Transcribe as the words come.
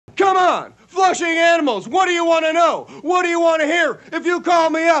Flushing animals, what do you want to know? What do you want to hear? If you call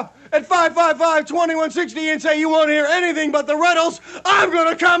me up at 555-2160 and say you won't hear anything but the riddles, I'm going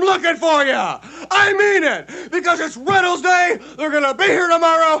to come looking for you. I mean it, because it's Riddles Day. They're going to be here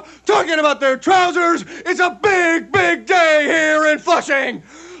tomorrow talking about their trousers. It's a big, big day here in Flushing.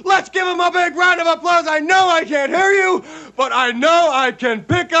 Let's give them a big round of applause. I know I can't hear you, but I know I can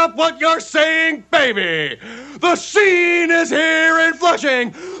pick up what you're saying, baby. The scene is here in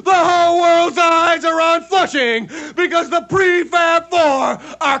Flushing. The whole world's eyes are on Flushing because the Prefab Four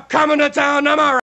are coming to town tomorrow.